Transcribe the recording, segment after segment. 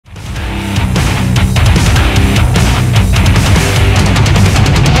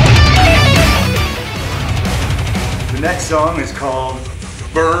song is called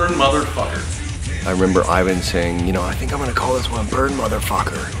Burn Motherfucker. I remember Ivan saying, you know, I think I'm gonna call this one Burn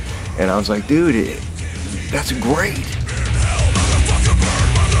Motherfucker. And I was like, dude, that's great.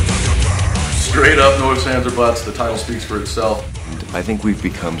 Straight up, no ifs, ands, or buts. The title speaks for itself. I think we've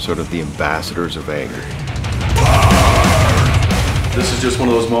become sort of the ambassadors of anger. This is just one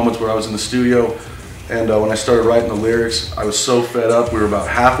of those moments where I was in the studio, and when I started writing the lyrics, I was so fed up. We were about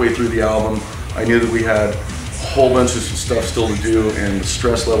halfway through the album. I knew that we had a whole bunch of stuff still to do, and the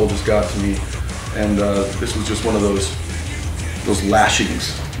stress level just got to me. And this was just one of those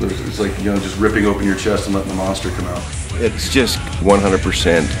lashings. It's like, you know, just ripping open your chest and letting the monster come out. It's just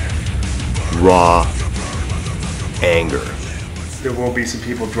 100% raw anger. There will be some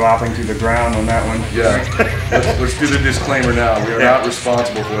people dropping to the ground on that one. Yeah, let's do the disclaimer now. We are not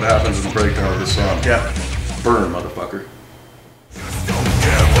responsible for what happens in the breakdown of this song. Yeah. Burn, motherfucker.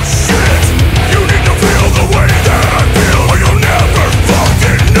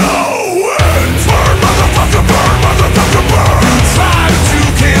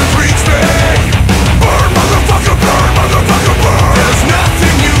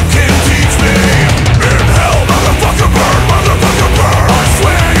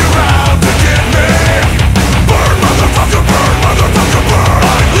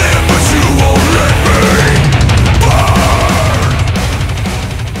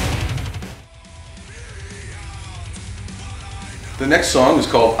 The next song is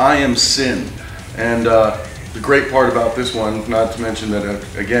called I Am Sin, and the great part about this one, not to mention that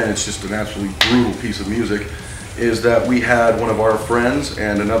again it's just an absolutely brutal piece of music, is that we had one of our friends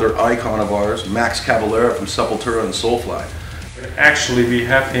and another icon of ours, Max Cavalera from Sepultura and Soulfly. Actually, we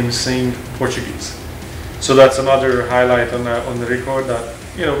have him sing Portuguese, so that's another highlight on the record. That,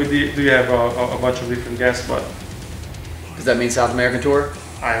 you know, we do have a bunch of different guests, but does that mean South American tour?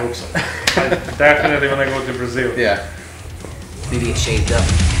 I hope so. I definitely want to go to Brazil. Yeah. Maybe get shaved up.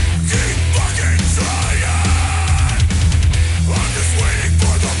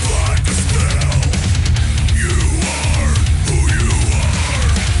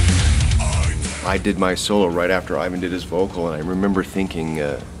 I did my solo right after Ivan did his vocal, and I remember thinking,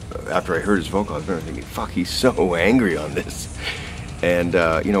 after I heard his vocal, I remember thinking, fuck, he's so angry on this. And,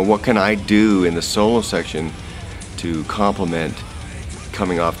 you know, what can I do in the solo section to complement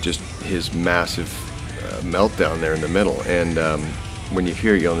coming off just his massive meltdown there in the middle? And when you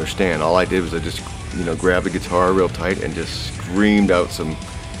hear it, you'll understand. All I did was I just, you know, grabbed the guitar real tight and just screamed out some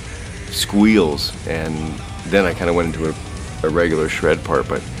squeals, and then I kind of went into a regular shred part.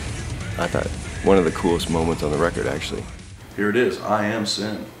 But I thought one of the coolest moments on the record, actually. Here it is, I Am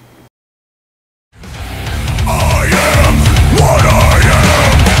Sin.